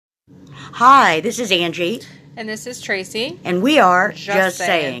Hi, this is Angie. And this is Tracy. And we are Just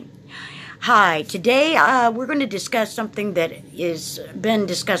Saying. Hi, today we're going to discuss something that has been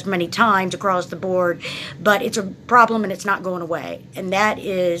discussed many times across the board, but it's a problem and it's not going away. And that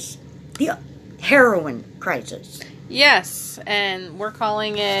is the heroin crisis. Yes, and we're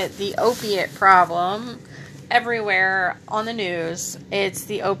calling it the opiate problem. Everywhere on the news, it's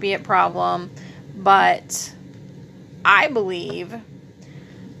the opiate problem. But I believe,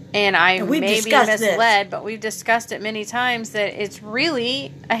 and I may be misled, but we've discussed it many times, that it's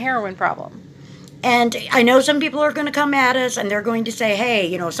really a heroin problem. And I know some people are going to come at us and they're going to say,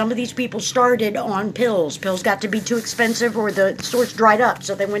 hey, some of these people started on pills. Pills got to be too expensive or the source dried up,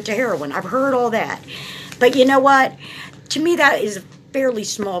 so they went to heroin. I've heard all that. But you know what? To me, that is a fairly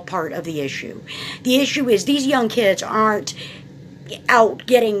small part of the issue. The issue is these young kids aren't out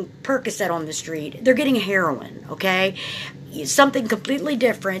getting Percocet on the street. They're getting heroin, okay? Something completely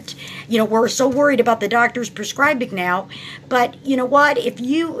different. We're so worried about the doctors prescribing now, but you know what? If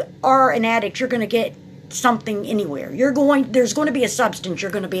you are an addict, you're going to get something anywhere. There's going to be a substance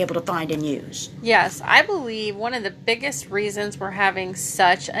you're going to be able to find and use. Yes, I believe one of the biggest reasons we're having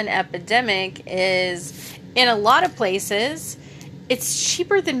such an epidemic is, in a lot of places, it's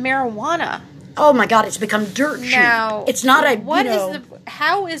cheaper than marijuana. Oh my God, it's become dirt cheap. Now, it's not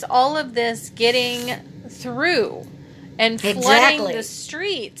how is all of this getting through and flooding the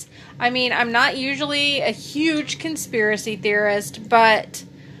streets? I mean, I'm not usually a huge conspiracy theorist, but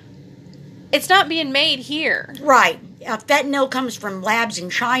it's not being made here. Right. Fentanyl comes from labs in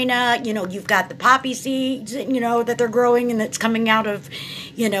China. You've got the poppy seeds, that they're growing and that's coming out of,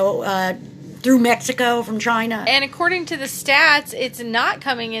 through Mexico from China. And according to the stats, it's not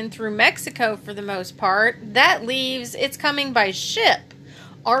coming in through Mexico for the most part. That leaves it's coming by ship.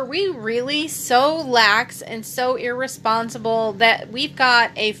 Are we really so lax and so irresponsible that we've got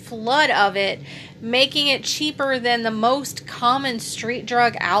a flood of it, making it cheaper than the most common street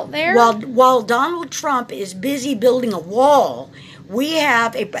drug out there? While Donald Trump is busy building a wall, we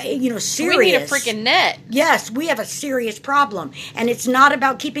have a serious. We need a freaking net. Yes, we have a serious problem, and it's not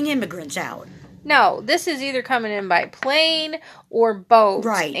about keeping immigrants out. No, this is either coming in by plane or boat.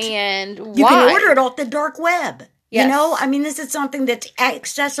 Right. And you can order it off the dark web. Yes. This is something that's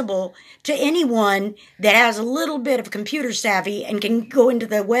accessible to anyone that has a little bit of computer savvy and can go into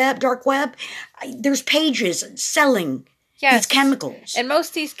the dark web. There's pages selling these chemicals. And most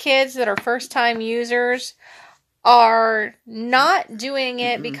of these kids that are first-time users are not doing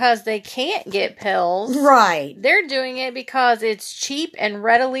it because they can't get pills. Right. They're doing it because it's cheap and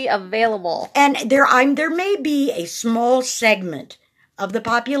readily available. And there may be a small segment of the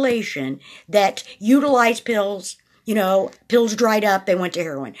population that utilize pills. Pills dried up, they went to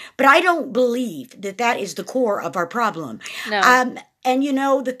heroin. But I don't believe that is the core of our problem. No. And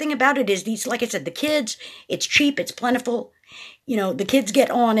the thing about it is these, like I said, the kids, it's cheap, it's plentiful. The kids get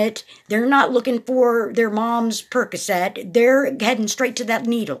on it. They're not looking for their mom's Percocet. They're heading straight to that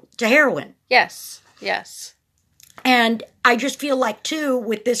needle, to heroin. Yes, yes. And I just feel like, too,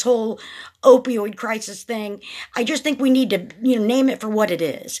 with this whole opioid crisis thing, I just think we need to, name it for what it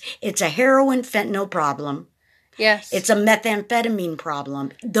is. It's a heroin fentanyl problem. Yes. It's a methamphetamine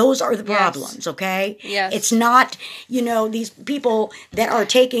problem. Those are the problems, okay? Yes. It's not, these people that are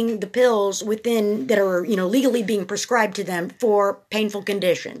taking the pills that are, legally being prescribed to them for painful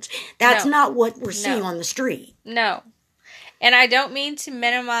conditions. That's not what we're seeing on the street. No. And I don't mean to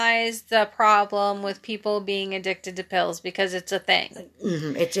minimize the problem with people being addicted to pills, because it's a thing.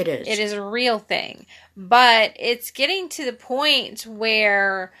 Mm-hmm. It is. It is a real thing. But it's getting to the point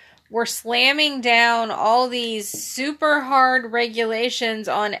where we're slamming down all these super hard regulations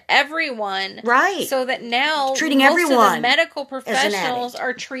on everyone. Right. So that now treating most everyone of the medical professionals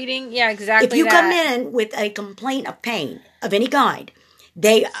are treating, exactly If you come in with a complaint of pain of any kind,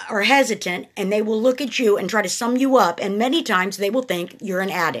 they are hesitant and they will look at you and try to sum you up. And many times they will think you're an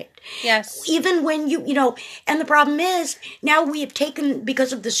addict. Yes. Even when and the problem is now we have taken,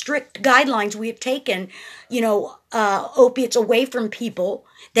 because of the strict guidelines, we have taken, opiates away from people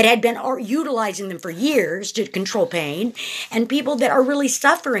that had been utilizing them for years to control pain, and people that are really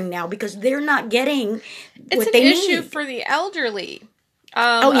suffering now because they're not getting what they need. It's an issue for the elderly.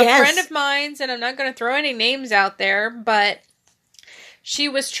 A friend of mine's, and I'm not going to throw any names out there, but she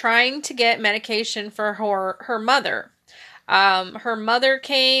was trying to get medication for her mother. Her mother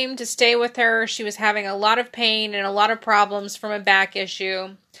came to stay with her. She was having a lot of pain and a lot of problems from a back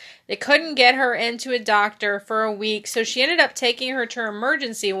issue. They couldn't get her into a doctor for a week, so she ended up taking her to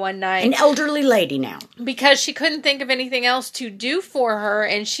emergency one night. An elderly lady now. Because she couldn't think of anything else to do for her,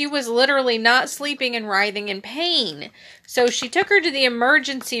 and she was literally not sleeping and writhing in pain. So she took her to the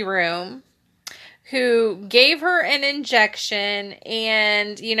emergency room, who gave her an injection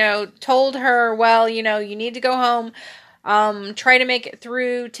and, told her, well, you need to go home. Try to make it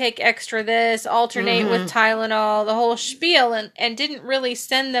through, take extra this, alternate with Tylenol, the whole spiel, and didn't really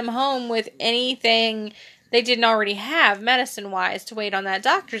send them home with anything they didn't already have medicine-wise to wait on that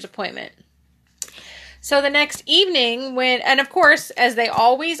doctor's appointment. So the next evening and of course, as they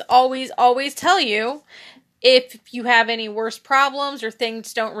always tell you, if you have any worse problems or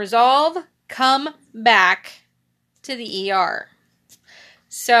things don't resolve, come back to the ER.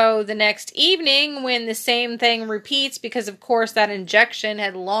 So the next evening, when the same thing repeats, because of course that injection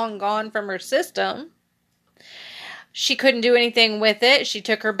had long gone from her system, she couldn't do anything with it. She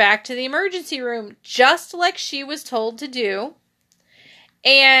took her back to the emergency room, just like she was told to do.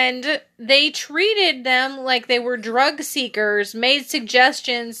 And they treated them like they were drug seekers, made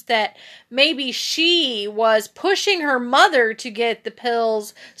suggestions that maybe she was pushing her mother to get the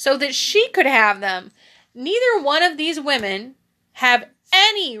pills so that she could have them. Neither one of these women have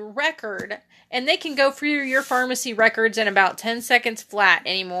any record, and they can go through your pharmacy records in about 10 seconds flat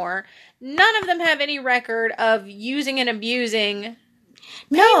anymore. None of them have any record of using and abusing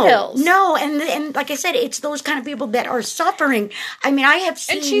pain pills. No, and like I said, it's those kind of people that are suffering. I mean, I have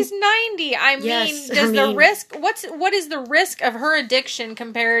seen... And she's 90. The risk... What is the risk of her addiction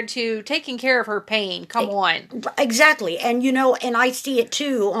compared to taking care of her pain? Come on. Exactly. And, and I see it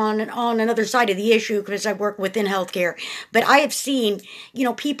too on another side of the issue because I work within healthcare. But I have seen,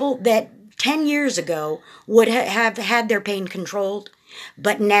 people that 10 years ago would have had their pain controlled,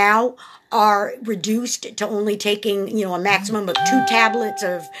 but now are reduced to only taking, a maximum of 2 tablets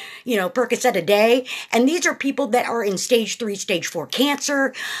of, Percocet a day. And these are people that are in stage 3, stage 4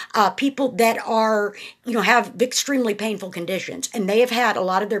 cancer, people that are, have extremely painful conditions. And they have had a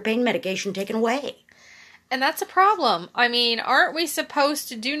lot of their pain medication taken away. And that's a problem. I mean, aren't we supposed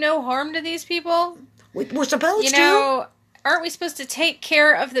to do no harm to these people? We're supposed to. Aren't we supposed to take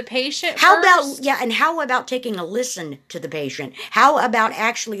care of the patient How first? about taking a listen to the patient? How about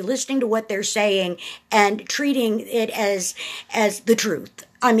actually listening to what they're saying and treating it as the truth?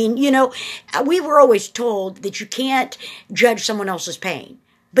 I mean, we were always told that you can't judge someone else's pain.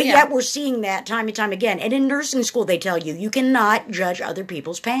 But yet we're seeing that time and time again. And in nursing school, they tell you cannot judge other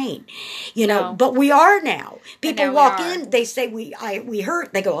people's pain. No. But we are now. People walk in, they say, we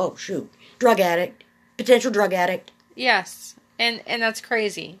hurt. They go, oh, shoot, drug addict, potential drug addict. Yes, and that's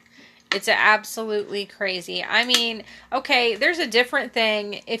crazy. It's absolutely crazy. I mean, okay, there's a different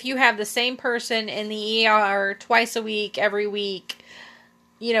thing if you have the same person in the ER twice a week, every week,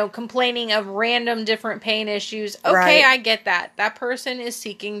 complaining of random different pain issues. Okay, right. I get that. That person is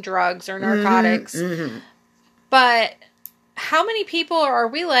seeking drugs or narcotics. Mm-hmm. But how many people are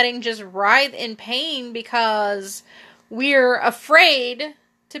we letting just writhe in pain because we're afraid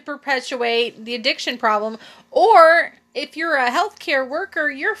to perpetuate the addiction problem? Or if you're a healthcare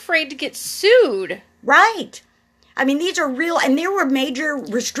worker, you're afraid to get sued. Right. I mean, these are real, and there were major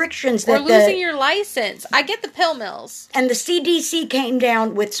restrictions that or losing your license. I get the pill mills. And the CDC came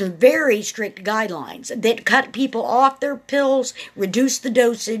down with some very strict guidelines that cut people off their pills, reduced the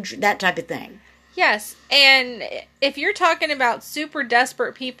dosage, that type of thing. Yes, and if you're talking about super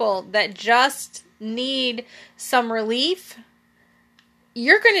desperate people that just need some relief,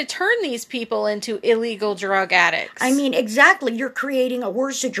 you're going to turn these people into illegal drug addicts. I mean, exactly. You're creating a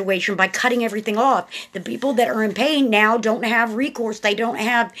worse situation by cutting everything off. The people that are in pain now don't have recourse. They don't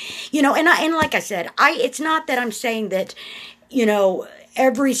have, and like I said, it's not that I'm saying that,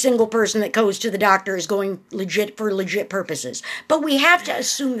 every single person that goes to the doctor is going for legit purposes. But we have to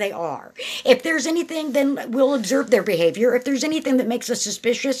assume they are. If there's anything, then we'll observe their behavior. If there's anything that makes us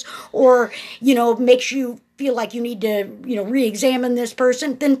suspicious or, makes you feel like you need to, re-examine this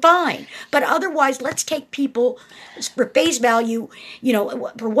person, then fine. But otherwise, let's take people for face value,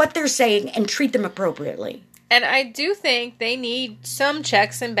 for what they're saying and treat them appropriately. And I do think they need some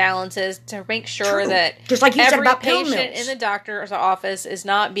checks and balances to make sure that just like you said about pill patient mills. In the doctor's office is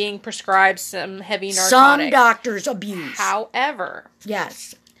not being prescribed some heavy narcotic. Some doctors abuse. However,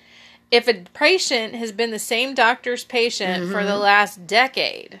 yes, if a patient has been the same doctor's patient for the last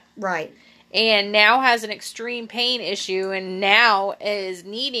decade, right, and now has an extreme pain issue and now is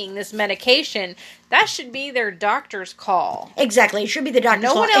needing this medication, that should be their doctor's call. Exactly. It should be the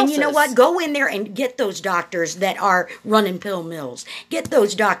doctor's call. No one else's. And you know what? Go in there and get those doctors that are running pill mills. Get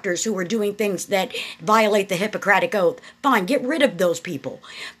those doctors who are doing things that violate the Hippocratic Oath. Fine, get rid of those people.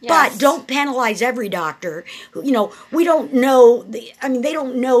 Yes. But don't penalize every doctor. You know, we don't know, they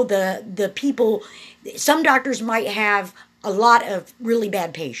don't know the people. Some doctors might have a lot of really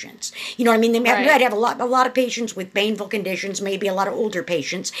bad patients. You know what I mean? They might have a lot of patients with painful conditions, maybe a lot of older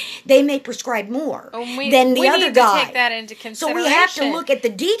patients. They may prescribe more than the other guy. We need to take that into consideration. So we have to look at the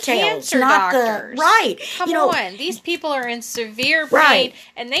details, Cancer not doctors. Come on. These people are in severe pain,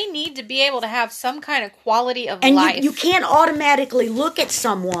 and they need to be able to have some kind of quality of life. And you can't automatically look at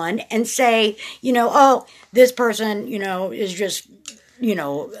someone and say, oh, this person, is just,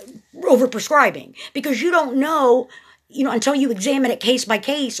 overprescribing. Because you don't know, until you examine it case by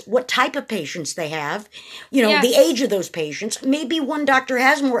case, what type of patients they have, the age of those patients. Maybe one doctor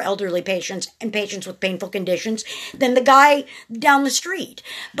has more elderly patients and patients with painful conditions than the guy down the street.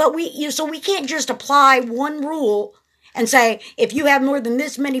 But so we can't just apply one rule and say, if you have more than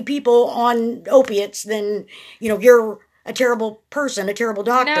this many people on opiates, then, you're a terrible person, a terrible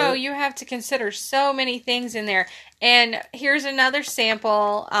doctor. No, you have to consider so many things in there. And here's another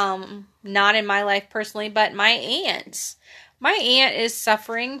sample, not in my life personally, but my aunt. My aunt is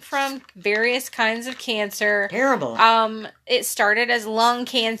suffering from various kinds of cancer. Terrible. It started as lung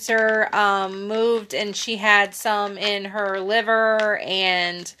cancer, moved, and she had some in her liver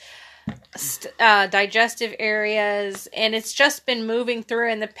and digestive areas, and it's just been moving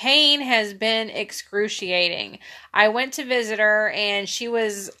through, and the pain has been excruciating. I went to visit her, and she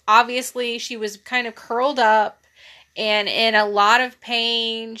was kind of curled up and in a lot of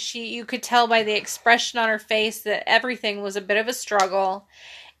pain. You could tell by the expression on her face that everything was a bit of a struggle.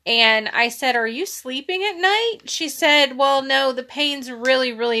 And I said, "Are you sleeping at night?" She said, "Well, no, the pain's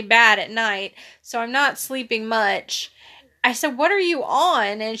really, really bad at night, so I'm not sleeping much." I said, "What are you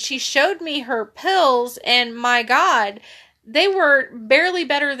on?" And she showed me her pills, and my God, they were barely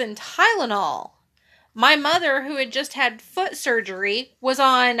better than Tylenol. My mother, who had just had foot surgery, was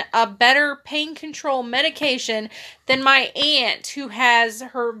on a better pain control medication than my aunt, who has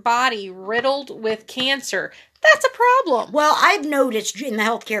her body riddled with cancer. That's a problem. Well, I've noticed in the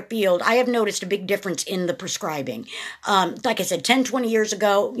healthcare field, I have noticed a big difference in the prescribing. Like I said, 10, 20 years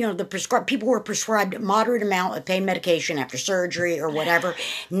ago, people were prescribed a moderate amount of pain medication after surgery or whatever.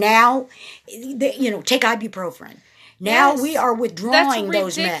 Now, take ibuprofen. Now we are withdrawing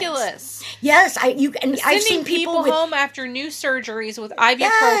those meds. That's ridiculous. Yes, I've seen people home after new surgeries with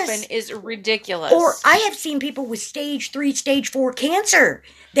ibuprofen is ridiculous. Or I have seen people with stage 3, stage 4 cancer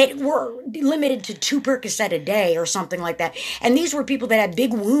that were limited to 2 Percocet a day or something like that. And these were people that had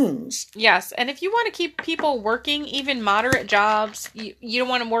big wounds. Yes, and if you want to keep people working, even moderate jobs, you don't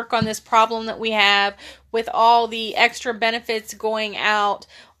want to work on this problem that we have with all the extra benefits going out.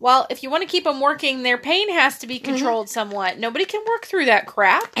 Well, if you want to keep them working, their pain has to be controlled somewhat. Nobody can work through that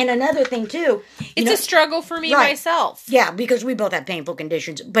crap. And another thing, too. It's a struggle for me myself. Yeah, because we both have painful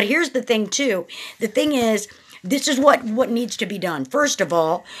conditions. But here's the thing, too. The thing is, this is what needs to be done. First of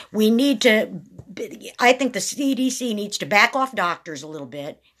all, I think the CDC needs to back off doctors a little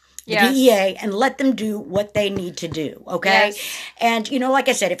bit. The DEA, and let them do what they need to do, okay? Yes. And, like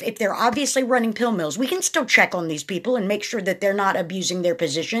I said, if they're obviously running pill mills, we can still check on these people and make sure that they're not abusing their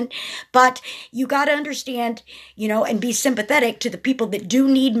position. But you got to understand, and be sympathetic to the people that do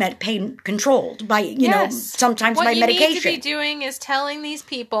need pain controlled by, sometimes by medication. What you need to be doing is telling these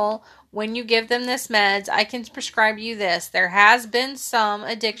people, when you give them this meds, I can prescribe you this. There has been some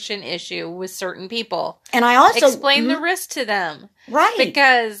addiction issue with certain people. And I also explain the risk to them. Right.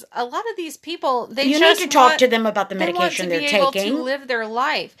 Because a lot of these people, you need to talk to them about the medication they're taking. They want to be able to live their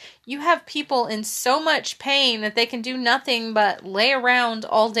life. You have people in so much pain that they can do nothing but lay around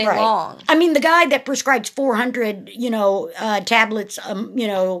all day long. I mean, the guy that prescribes 400, tablets,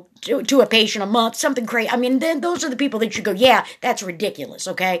 to a patient a month, something crazy. I mean, then those are the people that you go, yeah, that's ridiculous.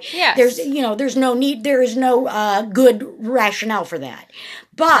 Okay. Yes. There's no need. There is no good rationale for that.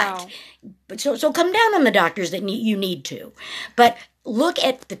 But so come down on the doctors that you need to. But look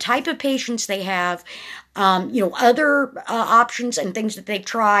at the type of patients they have. other options and things that they've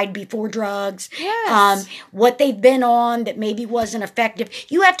tried before drugs. Yes. What they've been on that maybe wasn't effective.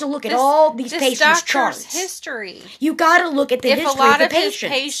 You have to look at all these patients' charts. History. You got to look at the history of the patient. If a lot of his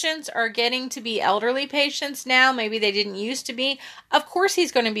patients are getting to be elderly patients now, maybe they didn't used to be, of course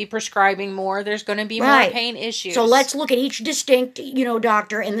he's going to be prescribing more. There's going to be more pain issues. So let's look at each distinct,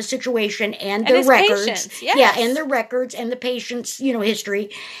 doctor and the situation and their records. Patients, yes. Yeah, and the records and the patient's, history.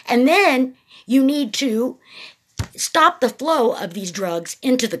 And then you need to stop the flow of these drugs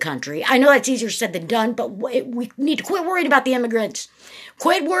into the country. I know that's easier said than done, but we need to quit worrying about the immigrants.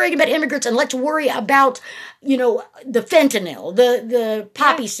 Quit worrying about immigrants and let's worry about, the fentanyl, the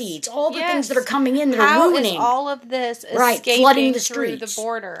poppy seeds, all the things that are coming in that are ruining. How is all of this escaping flooding the through streets, the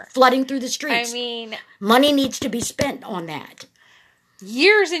border? Flooding through the streets. I mean, money needs to be spent on that.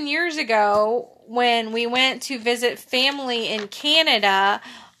 Years and years ago, when we went to visit family in Canada,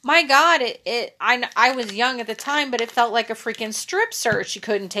 my God, I was young at the time, but it felt like a freaking strip search. You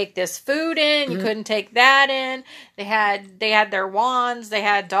couldn't take this food in. You couldn't take that in. They had their wands. They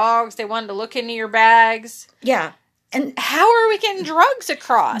had dogs. They wanted to look into your bags. Yeah. And how are we getting drugs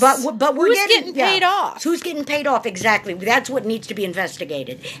across? But we're getting paid off? Who's getting paid off? Exactly. That's what needs to be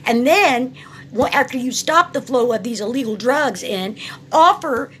investigated. And then, after you stop the flow of these illegal drugs in,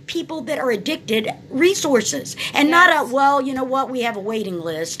 offer people that are addicted resources. And not we have a waiting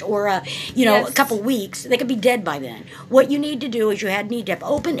list or a couple weeks. They could be dead by then. What you need to do is need to have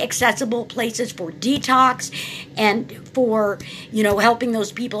open, accessible places for detox and for, helping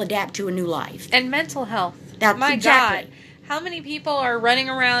those people adapt to a new life. And mental health. My God, how many people are running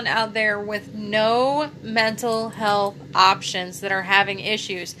around out there with no mental health options that are having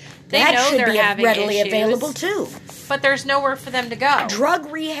issues? They know they're having issues. That should be readily available too. But there's nowhere for them to go.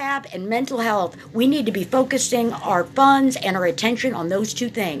 Drug rehab and mental health, we need to be focusing our funds and our attention on those two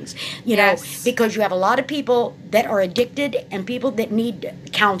things. Because you have a lot of people that are addicted and people that need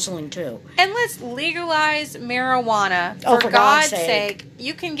counseling too. And let's legalize marijuana. For God's sake.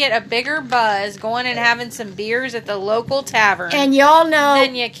 You can get a bigger buzz going and having some beers at the local tavern. And y'all know.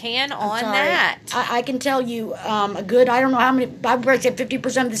 Than you can on that. I can tell you I don't know how many, I would say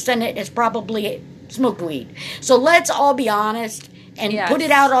 50% of the Senate has probably smoked weed. So let's all be honest and put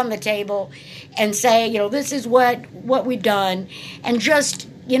it out on the table and say, this is what we've done, and just,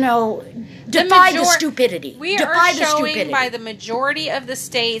 defy the stupidity. We are showing by the majority of the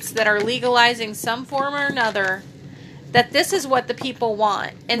states that are legalizing some form or another that this is what the people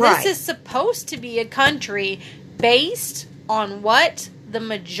want. And this is supposed to be a country based on what the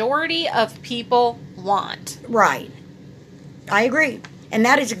majority of people want. Right. I agree. And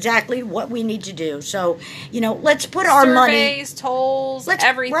that is exactly what we need to do. So, let's put our money... Surveys, tolls,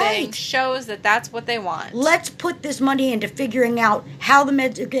 everything shows that that's what they want. Let's put this money into figuring out how the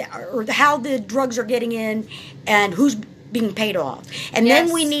meds or how the drugs are getting in and who's being paid off. And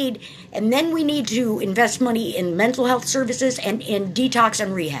then we need to invest money in mental health services and in detox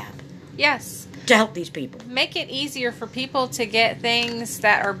and rehab. Yes. To help these people. Make it easier for people to get things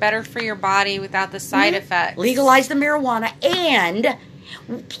that are better for your body without the side effects. Legalize the marijuana and...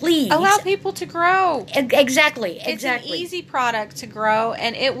 Please allow people to grow. Exactly. It's an easy product to grow,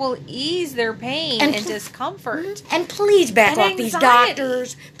 and it will ease their pain and discomfort. And please back off these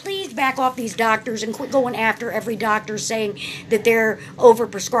doctors. Please back off these doctors and quit going after every doctor saying that they're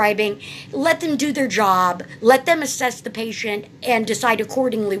overprescribing. Let them do their job. Let them assess the patient and decide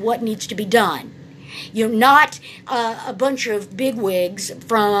accordingly what needs to be done. Not a bunch of bigwigs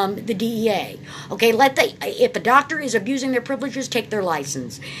from the DEA. Okay, if a doctor is abusing their privileges, take their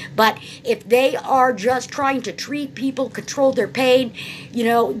license. But if they are just trying to treat people, control their pain,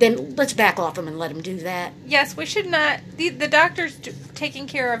 then let's back off them and let them do that. Yes, we should not. The doctors taking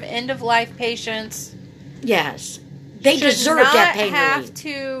care of end-of-life patients. Yes. They deserve that pain relief. Have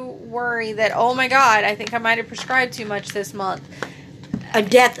to worry that, oh my God, I think I might have prescribed too much this month. A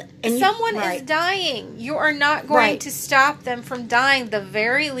death. And someone is dying. You are not going to stop them from dying. The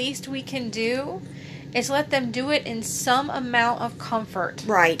very least we can do is let them do it in some amount of comfort.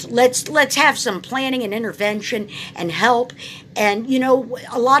 Right. Let's have some planning and intervention and help. And,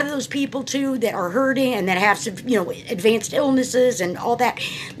 a lot of those people, too, that are hurting and that have some, advanced illnesses and all that,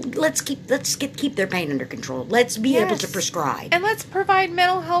 let's keep their pain under control. Let's be able to prescribe. And let's provide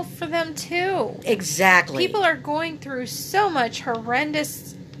mental health for them, too. Exactly. People are going through so much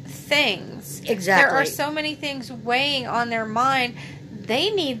horrendous things. Exactly. There are so many things weighing on their mind. They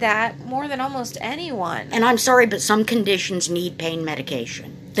need that more than almost anyone. And I'm sorry, but some conditions need pain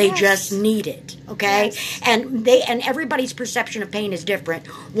medication. They just need it, okay? Yes. And everybody's perception of pain is different.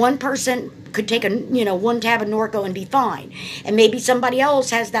 One person could take one tab of Norco and be fine. And maybe somebody else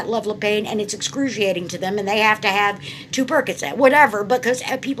has that level of pain and it's excruciating to them and they have to have 2 Percocet, whatever, because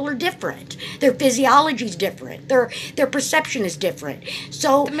people are different. Their physiology is different. Their perception is different.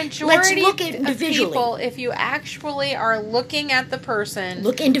 So the majority let's look at individually. Of people, if you actually are looking at the person,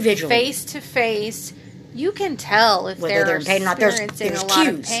 look individually, face to face, you can tell if whether they're in pain or not. There's a lot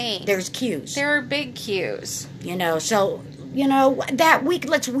of pain. There's cues. There are big cues. So that week,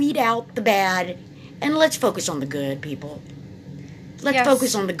 let's weed out the bad and let's focus on the good, people. Let's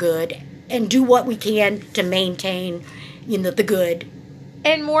focus on the good and do what we can to maintain, the good.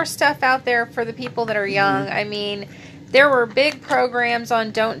 And more stuff out there for the people that are young. I mean, there were big programs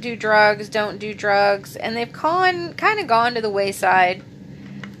on don't do drugs, and they've kind of gone to the wayside.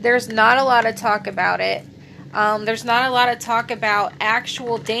 There's not a lot of talk about it. There's not a lot of talk about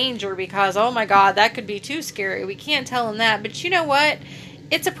actual danger because, oh my God, that could be too scary. We can't tell them that. But you know what?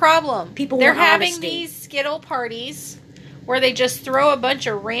 It's a problem. They're having these Skittle parties where they just throw a bunch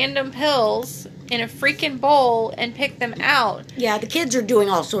of random pills in a freaking bowl and pick them out. Yeah, the kids are doing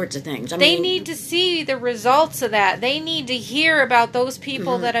all sorts of things. They need to see the results of that. They need to hear about those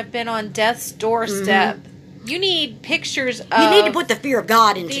people that have been on death's doorstep. You need pictures of... You need to put the fear of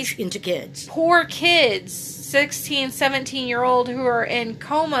God into kids. Poor kids, 16, 17-year-old who are in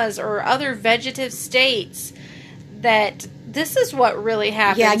comas or other vegetative states, that this is what really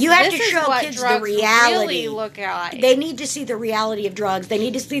happens. Yeah, you have to show kids the reality. Really look like. They need to see the reality of drugs. They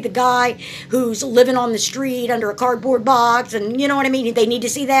need to see the guy who's living on the street under a cardboard box, and you know what I mean? They need to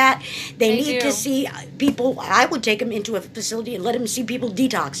see that. They need to see people. I would take them into a facility and let them see people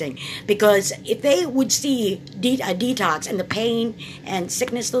detoxing, because if they would see a detox and the pain and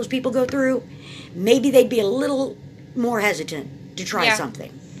sickness those people go through, maybe they'd be a little more hesitant to try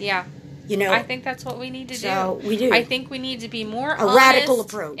something. Yeah. I think that's what we need to do. We do. I think we need to be more honest, radical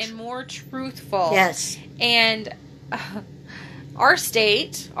approach, and more truthful. Yes. And our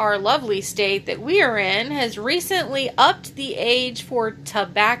state, our lovely state that we are in, has recently upped the age for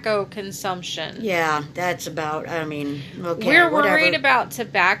tobacco consumption. Yeah, that's about, okay, we're worried about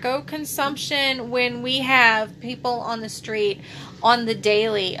tobacco consumption when we have people on the street on the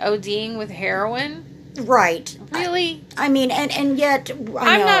daily ODing with heroin. Right. Really? And yet...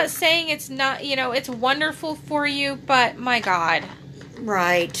 I'm not saying it's not, it's wonderful for you, but my God.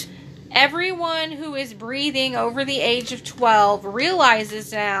 Right. Everyone who is breathing over the age of 12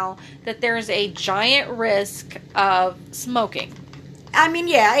 realizes now that there's a giant risk of smoking.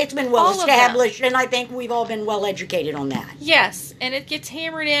 It's been well established, and I think we've all been well educated on that. Yes, and it gets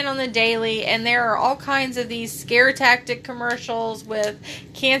hammered in on the daily, and there are all kinds of these scare tactic commercials with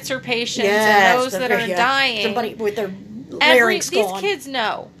cancer patients and those that are dying. Somebody with their larynx gone. These kids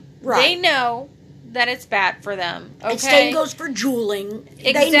know. Right. They know that it's bad for them. Okay? And same goes for juuling.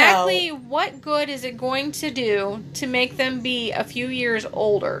 Exactly. What good is it going to do to make them be a few years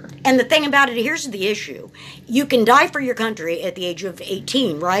older? And the thing about it, here's the issue. You can die for your country at the age of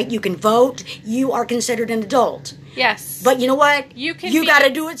 18, right? You can vote. You are considered an adult. Yes. But you know what? You got to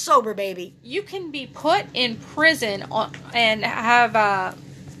do it sober, baby. You can be put in prison and have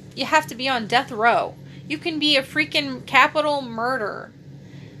you have to be on death row. You can be a freaking capital murderer,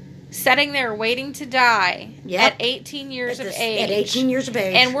 sitting there waiting to die at 18 years of age. At 18 years of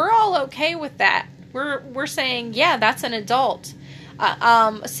age. And we're all okay with that. We're saying, yeah, that's an adult.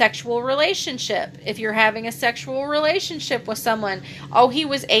 Sexual relationship. If you're having a sexual relationship with someone, he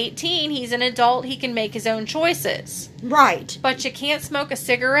was 18, he's an adult, he can make his own choices. Right. But you can't smoke a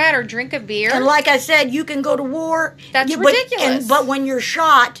cigarette or drink a beer. And like I said, you can go to war. That's ridiculous. But when you're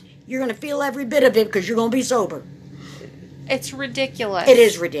shot, you're going to feel every bit of it because you're going to be sober. It's ridiculous. It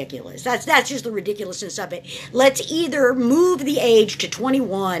is ridiculous. That's just the ridiculousness of it. Let's either move the age to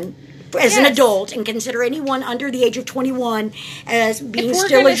 21 as an adult and consider anyone under the age of 21 as being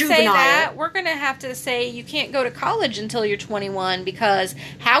still a juvenile. If we're going to say that, we're going to have to say you can't go to college until you're 21, because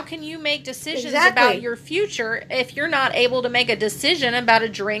how can you make decisions about your future if you're not able to make a decision about a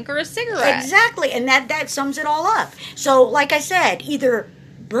drink or a cigarette? Exactly, and that sums it all up. So, like I said, either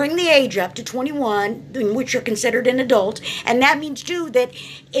bring the age up to 21, in which you're considered an adult, and that means, too, that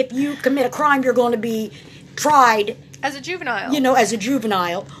if you commit a crime, you're going to be tried as a juvenile. As a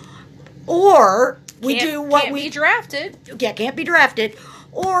juvenile. Or we can't be drafted. Yeah, can't be drafted.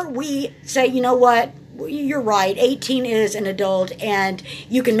 Or we say, you know what, you're right, 18 is an adult, and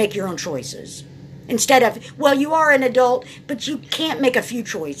you can make your own choices. Instead of, you are an adult, but you can't make a few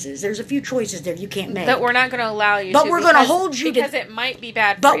choices. There's a few choices there you can't make. That we're not going to allow you but we're going to hold you because it might be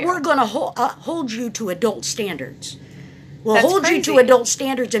bad for but you. We're going to hold you to adult standards. We'll That's hold crazy. you to adult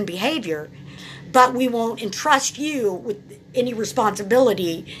standards and behavior, but we won't entrust you with any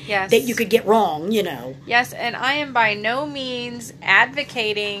responsibility Yes. that you could get wrong, you know. Yes, and I am by no means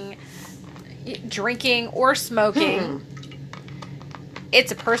advocating drinking or smoking.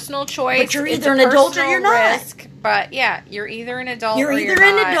 It's a personal choice. But you're It's either a an adult or personal you're not. risk. But yeah, you're either an adult You're or either you're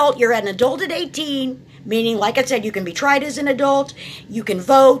an not. adult, you're an adult at 18, meaning, like I said, you can be tried as an adult, you can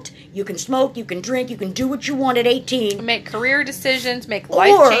vote, you can smoke, you can drink, you can do what you want at 18. Make career decisions, make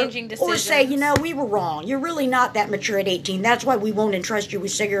life-changing decisions. Or say, you know, we were wrong. You're really not that mature at 18. That's why we won't entrust you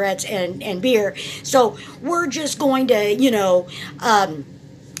with cigarettes and beer. So we're just going to, you know,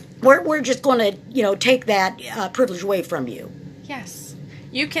 we're just going to, you know, take that privilege away from you. Yes.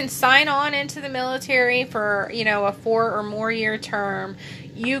 You can sign on into the military for, you know, a 4 or more year term.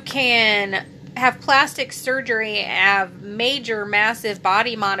 You can have plastic surgery, have major, massive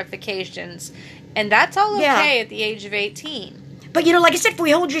body modifications, and that's all okay at the age of 18. But, you know, like I said, if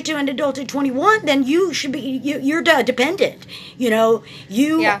we hold you to an adult at 21, then you should be, you're dependent. You know,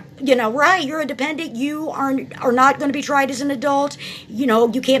 you know, right, you're a dependent. You are not going to be tried as an adult. You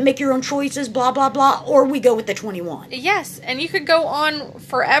know, you can't make your own choices, blah, blah, blah. Or we go with the 21. Yes, and you could go on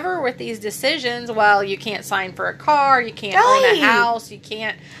forever with these decisions. Well, you can't sign for a car, you can't own a house, you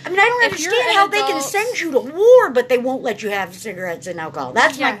can't. I mean, I don't understand how they can send you to war, but they won't let you have cigarettes and alcohol.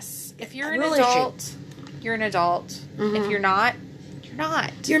 That's if you're an adult, you're an adult. If you're not, you're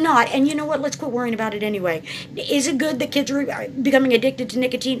not. You're not. And you know what? Let's quit worrying about it anyway. Is it good that kids are becoming addicted to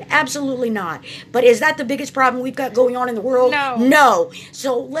nicotine? Absolutely not. But is that the biggest problem we've got going on in the world? No. No.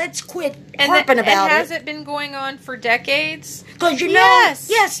 So let's quit harping about it. And has it been going on for decades? Because you know,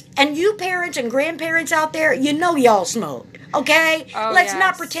 yes. And you parents and grandparents out there, you know y'all smoked. Okay? Let's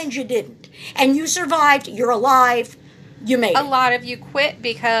not pretend you didn't. And you survived. You're alive. You made it. A lot of you quit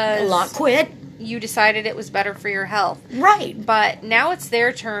because... A lot quit. You decided it was better for your health. Right. But now it's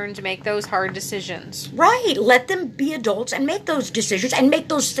their turn to make those hard decisions. Right. Let them be adults and make those decisions and make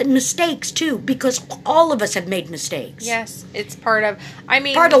those mistakes too, because all of us have made mistakes. Yes. It's part of,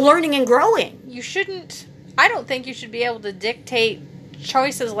 part of learning and growing. You shouldn't, I don't think you should be able to dictate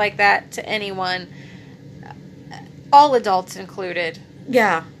choices like that to anyone, all adults included.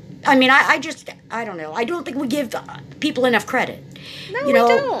 Yeah. I mean, I don't know. I don't think we give people enough credit. No, we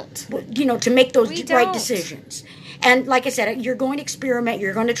don't. You know, to make those right decisions. And like I said, you're going to experiment.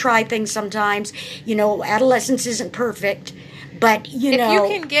 You're going to try things sometimes. You know, adolescence isn't perfect. But, you know...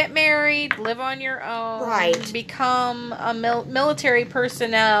 If you can get married, live on your own, become a military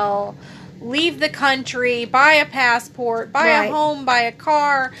personnel, leave the country, buy a passport, buy a home, buy a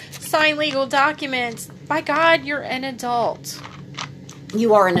car, sign legal documents, by God, you're an adult.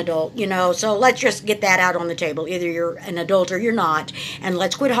 You are an adult, you know, so let's just get that out on the table. Either you're an adult or you're not. And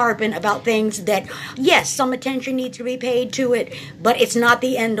let's quit harping about things that, yes, some attention needs to be paid to it, but it's not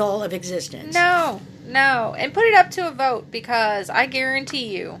the end-all of existence. No. And put it up to a vote, because I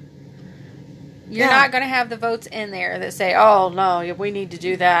guarantee you, you're not going to have the votes in there that say, oh, no, we need to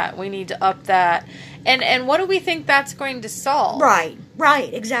do that. We need to up that. And what do we think that's going to solve?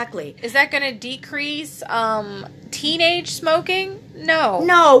 Right, exactly. Is that going to decrease teenage smoking? No.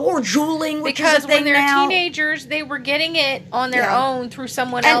 No, or juuling, which is a thing now. Because when they're teenagers, they were getting it on their own through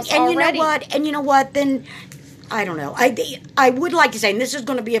someone else already. You know what? Then, I don't know. I would like to say, and this is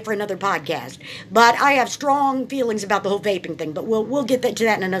going to be it for another podcast, but I have strong feelings about the whole vaping thing, but we'll get to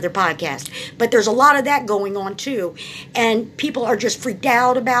that in another podcast. But there's a lot of that going on, too, and people are just freaked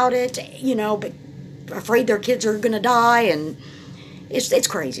out about it, you know, but afraid their kids are going to die, and it's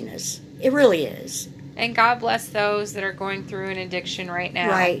craziness. It really is. And God bless those that are going through an addiction right now.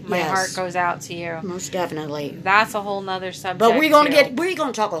 Right, My heart goes out to you. Most definitely. That's a whole nother subject. But we're going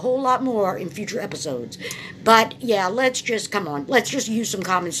to talk a whole lot more in future episodes. But yeah, let's just use some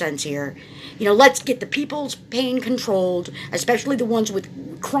common sense here. You know, let's get the people's pain controlled, especially the ones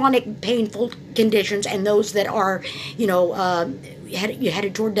with chronic painful conditions and those that are, you know,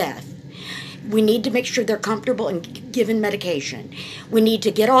 headed toward death. We need to make sure they're comfortable and given medication. We need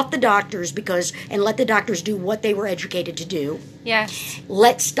to get off the doctors and let the doctors do what they were educated to do. Yes.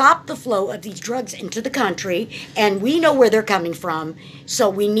 Let's stop the flow of these drugs into the country, and we know where they're coming from, so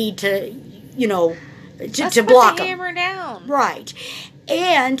we need to, you know, to block them. Put the hammer down. Right.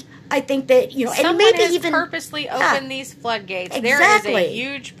 And I think that, you know, Someone and maybe has even purposely opened these floodgates. Exactly. There is a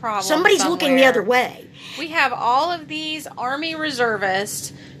huge problem. Somebody's looking the other way. We have all of these Army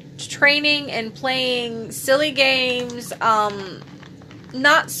reservists training and playing silly games,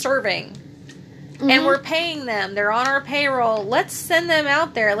 not serving. and we're paying them. They're on our payroll. Let's send them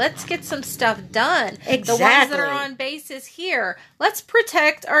out there. Let's get some stuff done. Exactly. The ones that are on bases here. Let's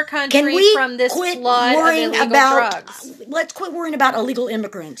protect our country from this flood of illegal drugs. Let's quit worrying about illegal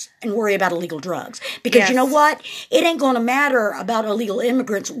immigrants and worry about illegal drugs. Because you know what? It ain't going to matter about illegal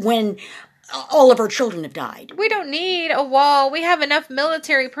immigrants when all of our children have died. We don't need a wall. We have enough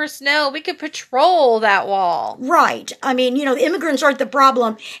military personnel. We could patrol that wall. Right. I mean, the immigrants aren't the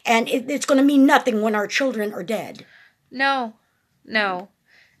problem, and it's going to mean nothing when our children are dead. No.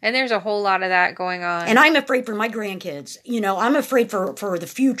 And there's a whole lot of that going on. And I'm afraid for my grandkids. I'm afraid for the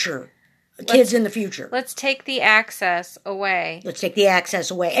future. Kids in the future. Let's take the access away.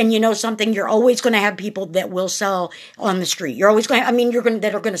 And you know something? You're always going to have people that will sell on the street. You're always going to,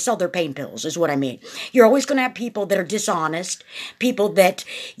 that are going to sell their pain pills is what I mean. You're always going to have people that are dishonest, people that,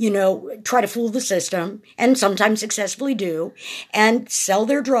 try to fool the system and sometimes successfully do and sell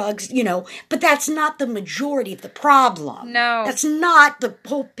their drugs, but that's not the majority of the problem. No. That's not the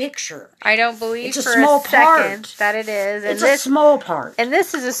whole picture. I don't believe it's for a small second part. That it is. And it's a small part. And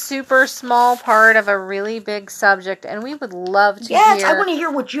this is a super small part of a really big subject, and we would love to hear. I want to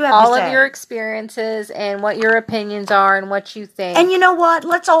hear what you have to say. All of your experiences and what your opinions are and what you think. And you know what?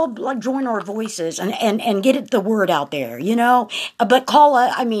 Let's all join our voices and get the word out there, But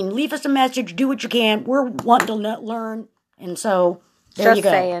leave us a message, do what you can. We're wanting to learn. And so, there you go.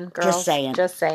 Just saying, girls. Just saying.